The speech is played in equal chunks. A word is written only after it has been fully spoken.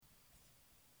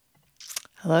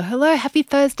Hello, hello. Happy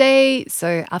Thursday.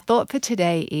 So, our thought for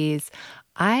today is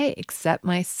I accept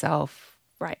myself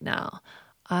right now.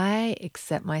 I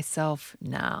accept myself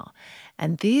now.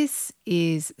 And this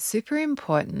is super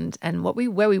important. And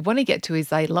where we want to get to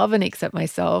is I love and accept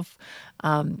myself.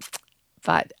 Um,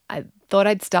 but I thought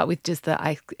I'd start with just that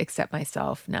I accept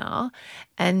myself now.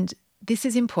 And this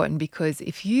is important because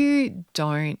if you're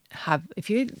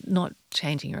not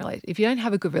changing your relationship, if you don't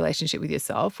have a good relationship with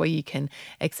yourself where you can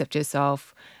accept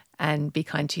yourself and be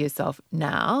kind to yourself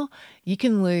now, you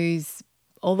can lose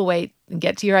all the weight and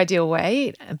get to your ideal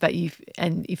weight.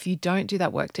 And if you don't do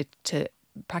that work to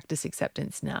practice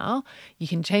acceptance now, you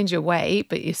can change your weight,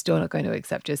 but you're still not going to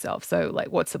accept yourself. So, like,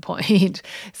 what's the point?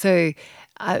 So,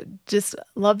 I just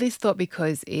love this thought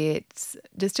because it's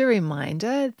just a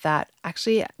reminder that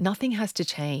actually nothing has to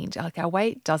change. Like, our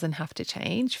weight doesn't have to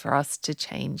change for us to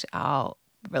change our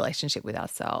relationship with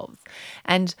ourselves.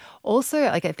 And also,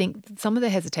 like, I think some of the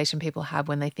hesitation people have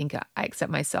when they think I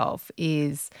accept myself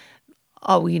is,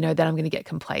 oh, well, that I'm going to get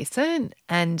complacent.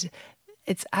 And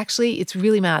it's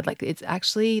really mad. Like, it's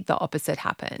actually the opposite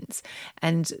happens.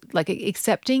 And like,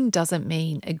 accepting doesn't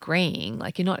mean agreeing.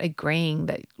 Like, you're not agreeing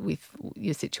that with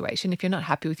your situation. If you're not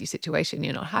happy with your situation,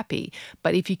 you're not happy.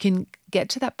 But if you can get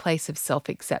to that place of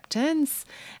self-acceptance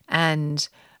and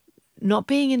not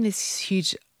being in this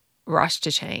huge rush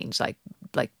to change, like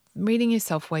meeting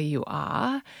yourself where you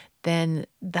are, then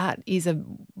that is it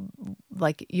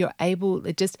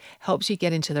just helps you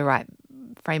get into the right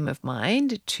frame of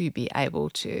mind to be able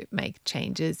to make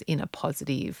changes in a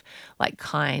positive, like,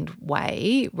 kind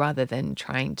way, rather than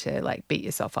trying to, like, beat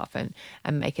yourself up and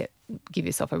give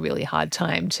yourself a really hard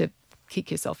time to kick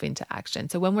yourself into action.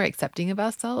 So when we're accepting of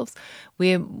ourselves,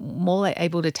 we're more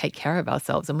able to take care of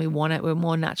ourselves, and we're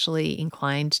more naturally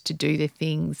inclined to do the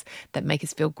things that make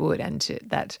us feel good and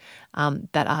that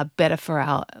are better for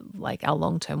our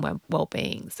long-term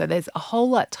well-being. So there's a whole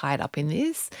lot tied up in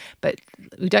this, but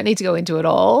we don't need to go into it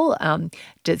all.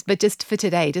 Just for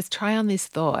today, just try on this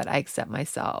thought. I accept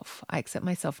myself. I accept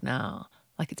myself now.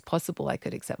 Like, it's possible I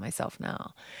could accept myself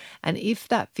now. And if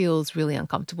that feels really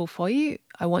uncomfortable for you,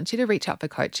 I want you to reach out for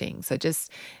coaching. So just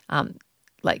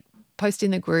like, post in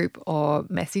the group or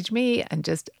message me and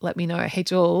just let me know, hey,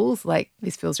 Jules, like,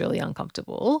 this feels really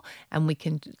uncomfortable. And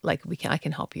I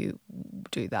can help you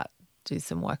do that, do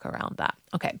some work around that.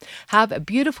 Okay. Have a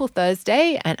beautiful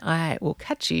Thursday, and I will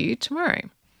catch you tomorrow.